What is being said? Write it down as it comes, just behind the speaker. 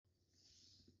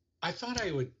I thought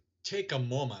I would take a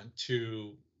moment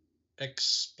to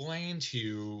explain to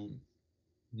you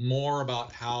more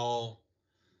about how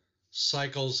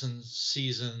cycles and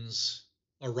seasons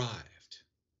arrived.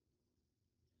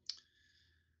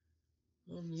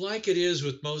 Like it is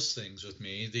with most things with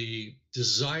me, the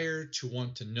desire to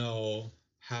want to know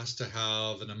has to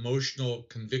have an emotional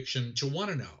conviction to want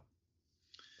to know.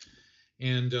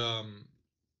 And in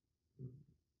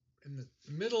the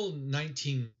middle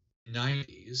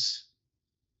 1990s,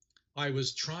 I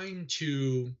was trying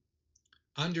to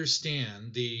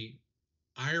understand the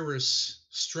iris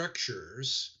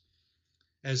structures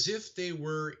as if they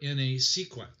were in a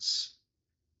sequence.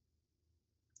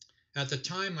 At the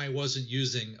time, I wasn't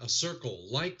using a circle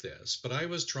like this, but I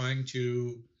was trying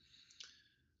to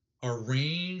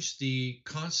arrange the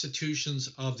constitutions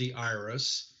of the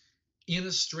iris in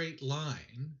a straight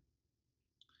line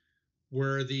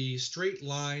where the straight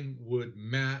line would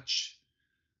match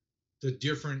the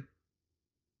different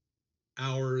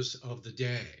hours of the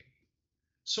day.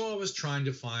 So I was trying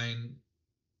to find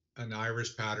an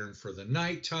iris pattern for the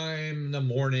nighttime, the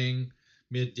morning,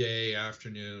 midday,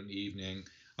 afternoon, evening.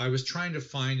 I was trying to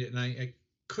find it and I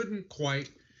couldn't quite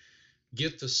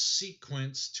get the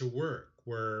sequence to work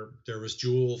where there was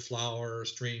jewel, flower,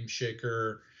 stream,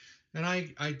 shaker, and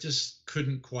I just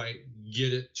couldn't quite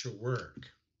get it to work.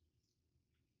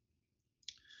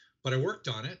 But I worked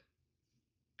on it,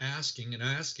 asking and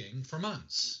asking for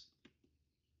months.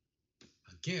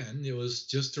 Again, it was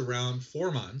just around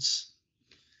 4 months.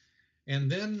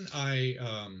 And then right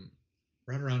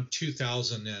around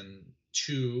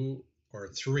 2002 or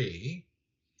three,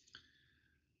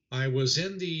 I was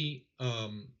in the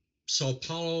Sao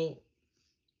Paulo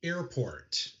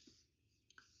airport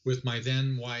with my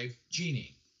then wife,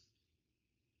 Jeannie.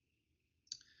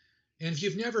 And if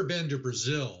you've never been to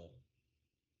Brazil,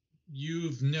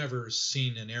 you've never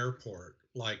seen an airport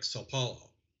like Sao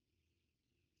Paulo.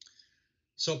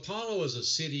 Sao Paulo is a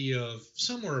city of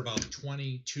somewhere about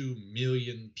 22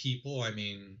 million people. I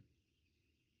mean,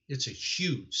 it's a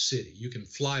huge city. You can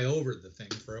fly over the thing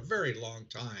for a very long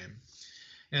time.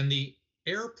 And the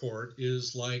airport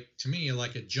is like, to me,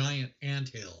 like a giant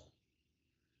anthill.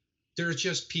 There's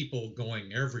just people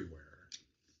going everywhere.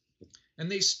 And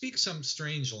they speak some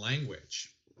strange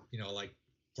language, like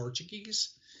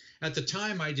Portuguese. At the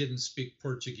time, I didn't speak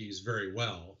Portuguese very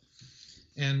well.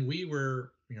 And we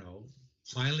were,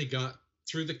 finally got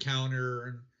through the counter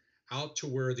and out to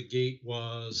where the gate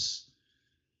was.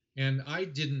 And I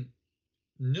didn't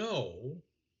know,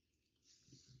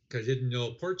 because I didn't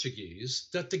know Portuguese,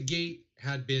 that the gate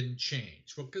had been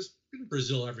changed. Well, because in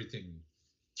Brazil, everything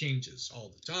changes all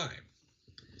the time.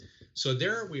 So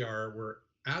there we are. We're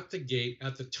at the gate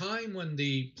at the time when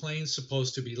the plane's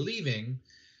supposed to be leaving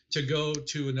to go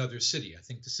to another city. I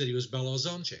think the city was Belo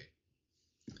Horizonte.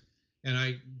 And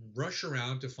I rush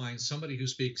around to find somebody who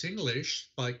speaks English,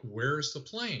 like, where's the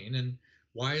plane? And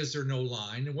why is there no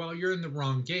line? And, well, you're in the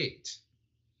wrong gate.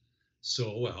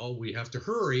 So, well, we have to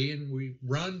hurry and we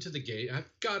run to the gate.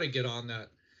 I've got to get on that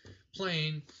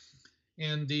plane.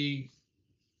 And the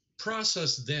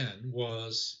process then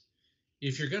was,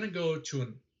 if you're going to go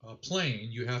to a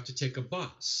plane, you have to take a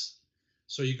bus.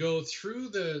 So you go through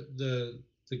the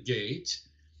gate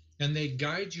and they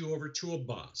guide you over to a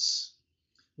bus.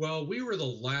 Well, we were the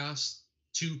last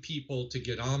two people to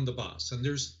get on the bus, and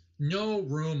there's no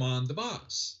room on the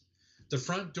bus. The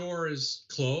front door is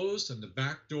closed and the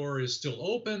back door is still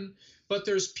open, but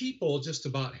there's people just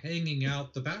about hanging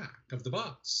out the back of the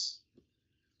bus.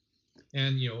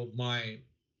 And, my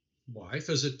wife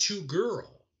is a two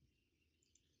girl.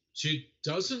 She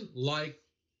doesn't like,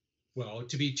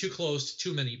 to be too close to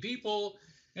too many people,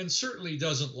 and certainly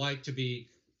doesn't like to be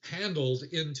handled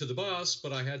into the bus,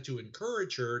 but I had to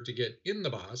encourage her to get in the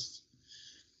bus.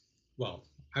 Well,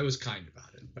 I was kind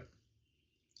about it, but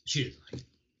she didn't like it.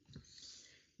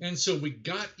 And so we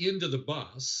got into the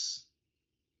bus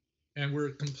and we're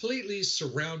completely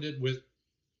surrounded with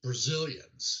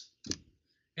Brazilians.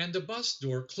 And the bus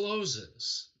door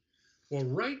closes. Well,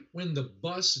 right when the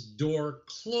bus door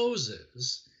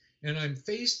closes and I'm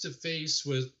face to face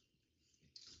with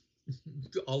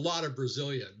a lot of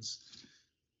Brazilians,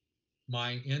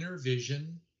 my inner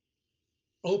vision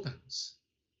opens.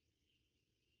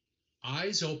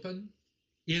 Eyes open,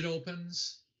 it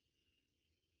opens,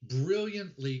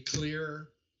 brilliantly clear.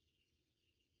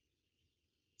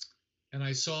 And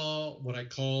I saw what I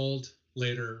called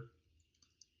later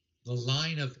the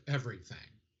line of everything.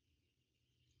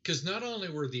 Because not only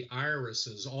were the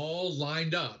irises all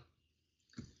lined up,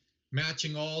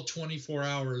 matching all 24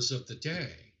 hours of the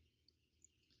day,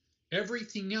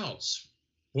 everything else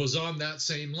was on that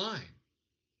same line.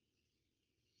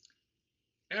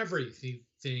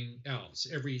 everything else,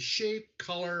 every shape,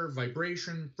 color,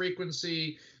 vibration,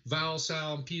 frequency, vowel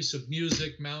sound, piece of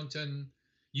music, mountain,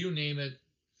 you name it,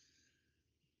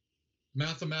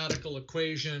 mathematical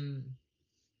equation,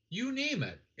 you name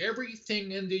it.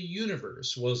 Everything in the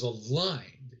universe was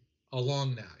aligned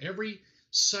along that. Every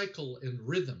cycle and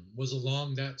rhythm was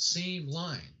along that same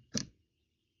line.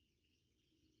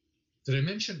 Did I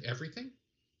mention everything?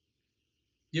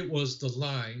 It was the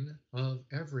line of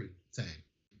everything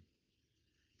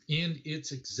in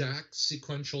its exact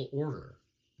sequential order.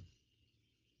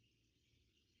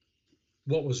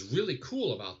 What was really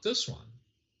cool about this one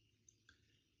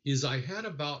is I had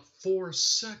about 4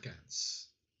 seconds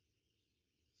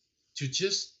to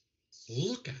just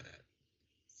look at it,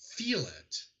 feel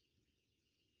it.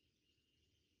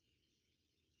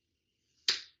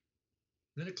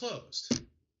 Then it closed.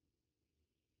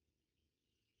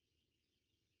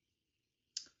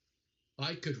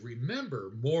 I could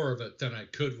remember more of it than I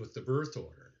could with the birth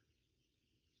order.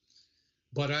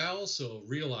 But I also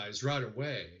realized right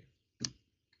away,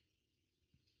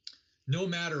 no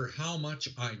matter how much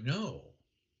I know,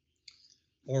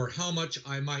 or how much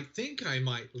I might think I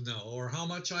might know, or how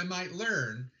much I might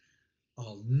learn,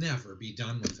 I'll never be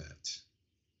done with it.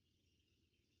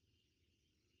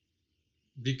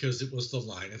 Because it was the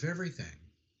line of everything.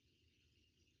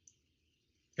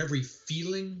 Every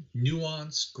feeling,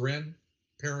 nuance,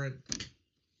 grandparent,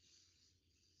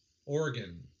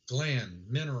 organ, gland,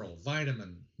 mineral,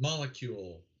 vitamin,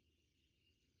 molecule,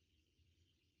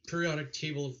 periodic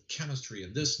table of chemistry,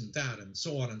 and this and that, and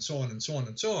so on and so on and so on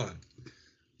and so on,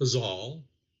 was all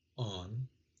on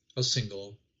a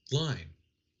single line.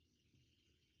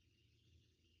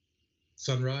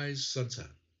 Sunrise, sunset.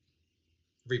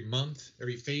 Every month,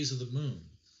 every phase of the moon,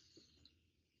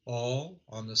 all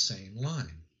on the same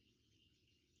line.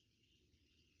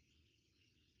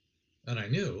 And I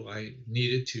knew I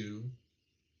needed to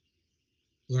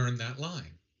learn that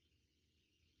line.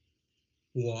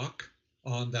 Walk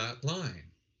on that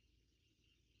line.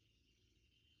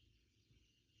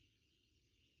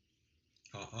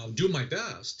 I'll do my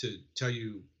best to tell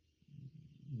you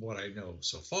what I know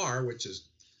so far, which is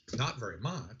not very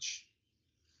much.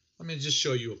 Let me just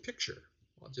show you a picture.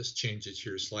 I'll just change it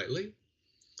here slightly.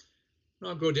 And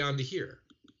I'll go down to here.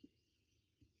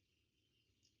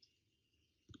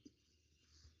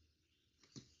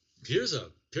 Here's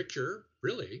a picture,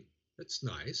 really. It's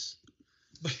nice,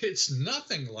 but it's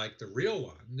nothing like the real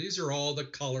one. These are all the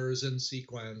colors in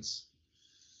sequence,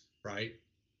 right?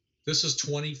 This is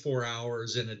 24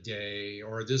 hours in a day,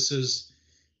 or this is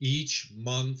each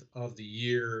month of the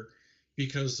year,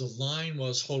 because the line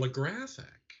was holographic.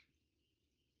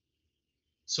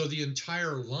 So the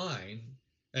entire line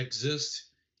exists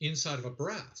inside of a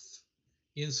breath,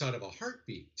 inside of a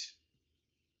heartbeat,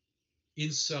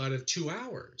 inside of 2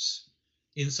 hours,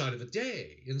 inside of a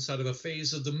day, inside of a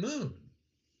phase of the moon,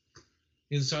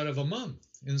 inside of a month,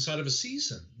 inside of a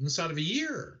season, inside of a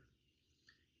year,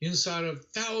 inside of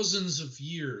thousands of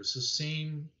years, the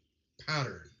same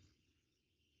pattern,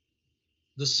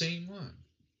 the same one.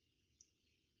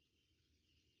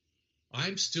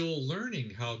 I'm still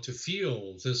learning how to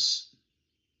feel this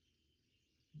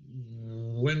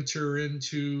winter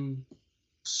into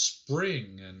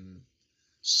spring and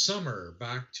summer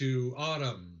back to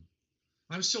autumn.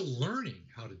 I'm still learning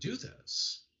how to do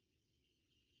this.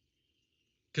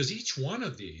 Because each one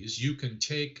of these, you can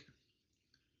take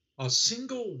a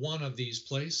single one of these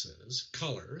places,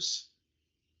 colors,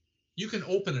 you can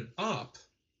open it up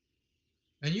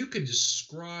and you can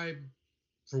describe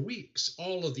for weeks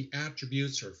all of the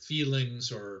attributes or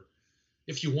feelings, or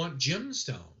if you want,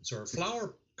 gemstones or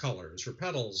flower colors or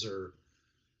petals or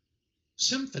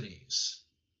symphonies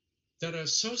that are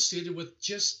associated with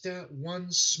just that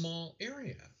one small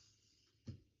area.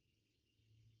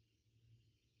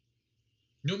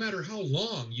 No matter how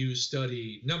long you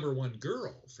study Number One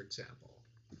Girl, for example,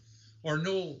 or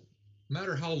no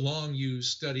matter how long you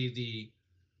study the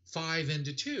 5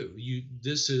 into 2,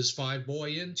 this is 5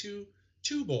 boy into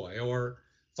 2 boy, or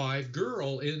 5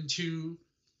 girl into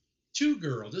 2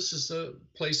 girl. This is the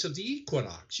place of the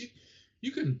equinox.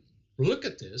 You can look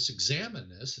at this, examine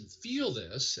this, and feel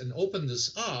this, and open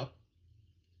this up,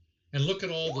 and look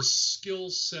at all the skill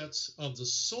sets of the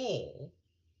soul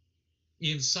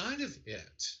inside of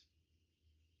it.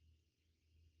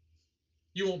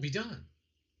 You won't be done.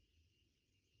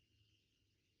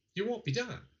 You won't be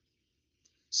done.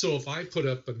 So if I put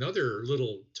up another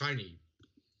little tiny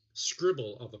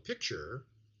scribble of a picture,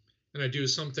 and I do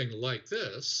something like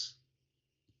this,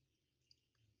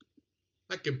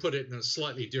 I can put it in a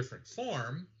slightly different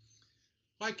form.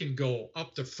 I can go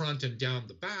up the front and down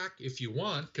the back if you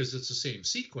want, because it's the same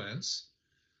sequence.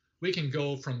 We can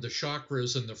go from the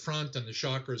chakras in the front and the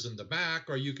chakras in the back,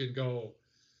 or you can go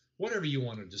whatever you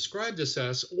want to describe this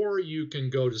as, or you can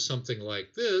go to something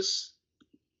like this,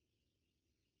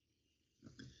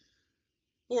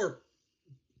 or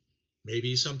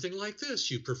maybe something like this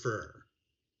you prefer.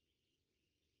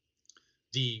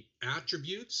 The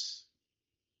attributes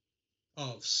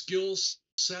of skill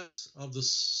sets of the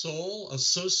soul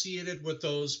associated with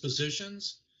those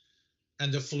positions,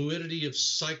 and the fluidity of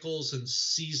cycles and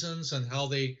seasons and how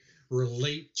they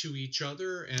relate to each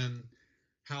other, and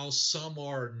how some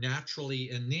are naturally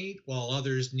innate while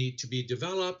others need to be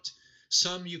developed.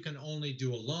 Some you can only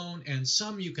do alone, and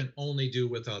some you can only do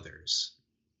with others.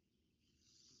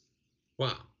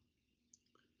 Wow.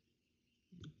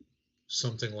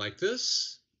 Something like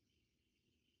this.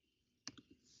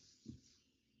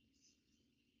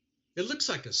 It looks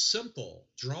like a simple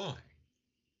drawing.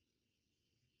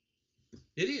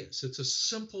 It is. It's a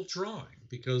simple drawing,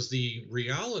 because the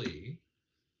reality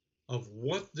of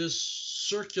what this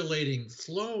circulating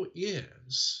flow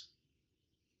is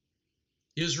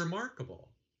remarkable.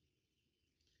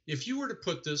 If you were to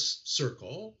put this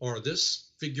circle or this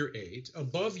figure 8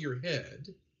 above your head,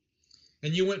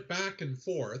 and you went back and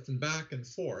forth,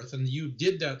 and you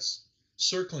did that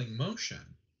circling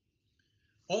motion,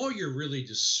 all you're really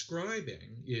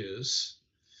describing is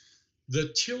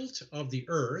the tilt of the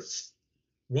earth,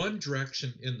 one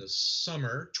direction in the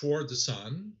summer toward the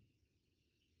sun,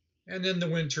 and in the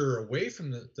winter away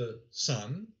from the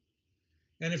sun.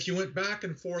 And if you went back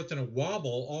and forth in a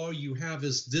wobble, all you have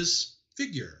is this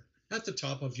figure at the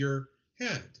top of your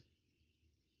head.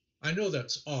 I know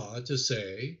that's odd to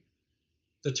say.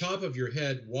 The top of your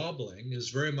head wobbling is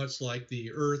very much like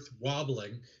the earth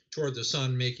wobbling toward the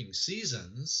sun, making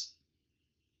seasons.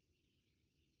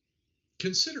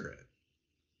 Consider it,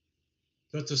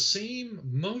 that the same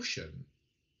motion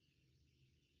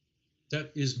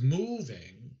that is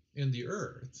moving in the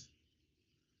earth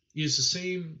is the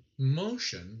same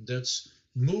motion that's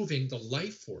moving the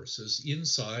life forces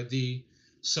inside the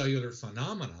cellular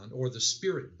phenomenon, or the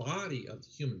spirit body of the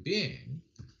human being,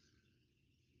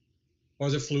 or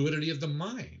the fluidity of the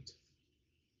mind.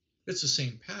 It's the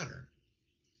same pattern.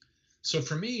 So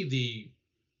for me, the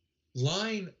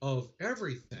line of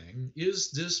everything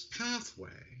is this pathway.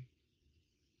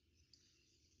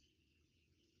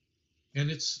 And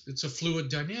it's a fluid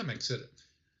dynamics that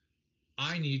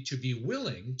I need to be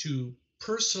willing to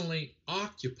personally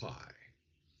occupy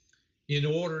in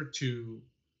order to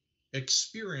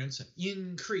experience an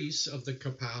increase of the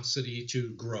capacity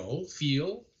to grow,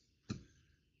 feel,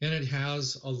 and it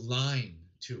has a line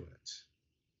to it.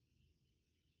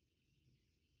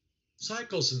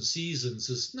 Cycles and seasons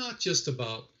is not just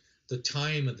about the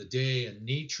time of the day and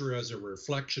nature as a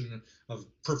reflection of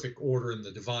perfect order in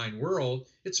the divine world.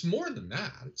 It's more than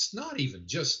that. It's not even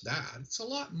just that. It's a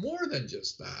lot more than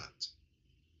just that.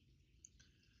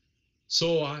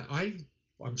 So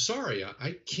I'm sorry,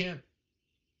 I can't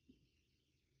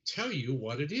tell you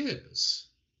what it is,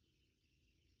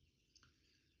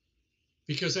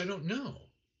 because I don't know.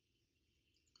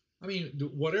 I mean,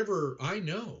 whatever I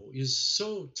know is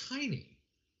so tiny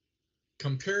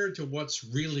compared to what's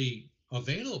really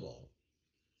available.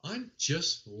 I'm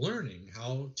just learning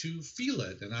how to feel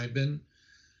it, and I've been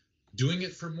doing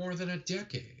it for more than a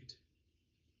decade.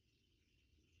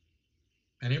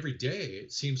 And every day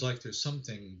it seems like there's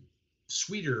something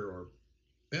sweeter or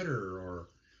better or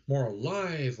more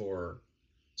alive, or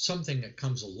something that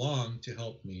comes along to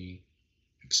help me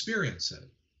experience it.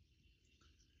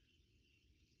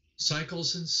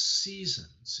 Cycles and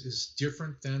seasons is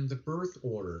different than the birth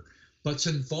order, but's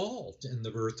involved in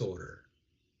the birth order.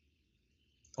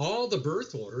 All the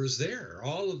birth order is there.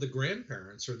 All of the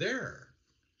grandparents are there.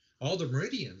 All the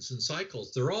meridians and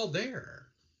cycles, they're all there.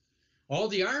 All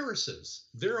the irises,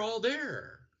 they're all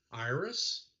there.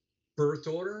 Iris, birth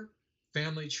order,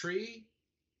 family tree,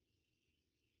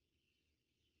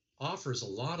 offers a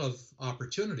lot of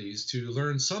opportunities to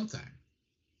learn something.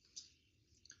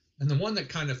 And the one that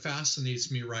kind of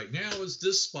fascinates me right now is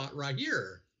this spot right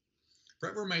here,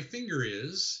 right where my finger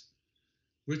is,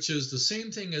 which is the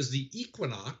same thing as the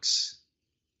equinox,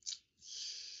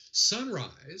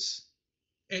 sunrise,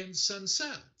 and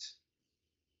sunset.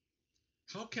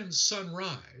 How can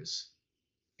sunrise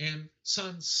and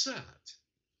sunset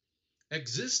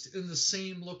exist in the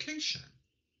same location?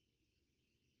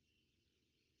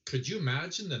 Could you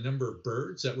imagine the number of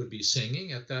birds that would be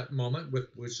singing at that moment,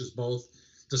 which is both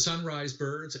the sunrise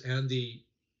birds and the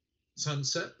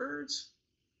sunset birds?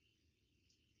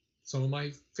 Some of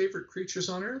my favorite creatures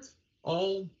on earth,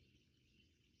 all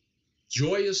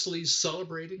joyously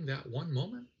celebrating that one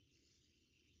moment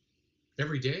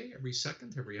every day, every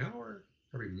second, every hour,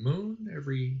 every moon,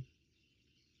 every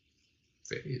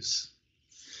phase.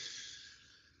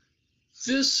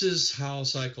 This is how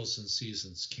cycles and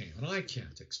seasons came, and I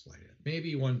can't explain it.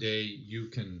 Maybe one day you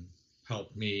can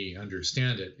help me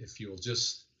understand it if you'll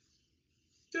just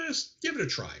give it a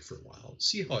try for a while,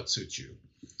 see how it suits you.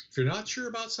 If you're not sure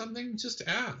about something, just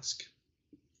ask.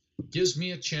 It gives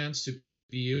me a chance to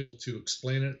be able to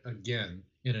explain it again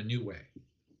in a new way.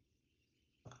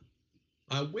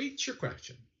 I wait your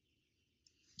question.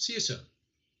 See you soon.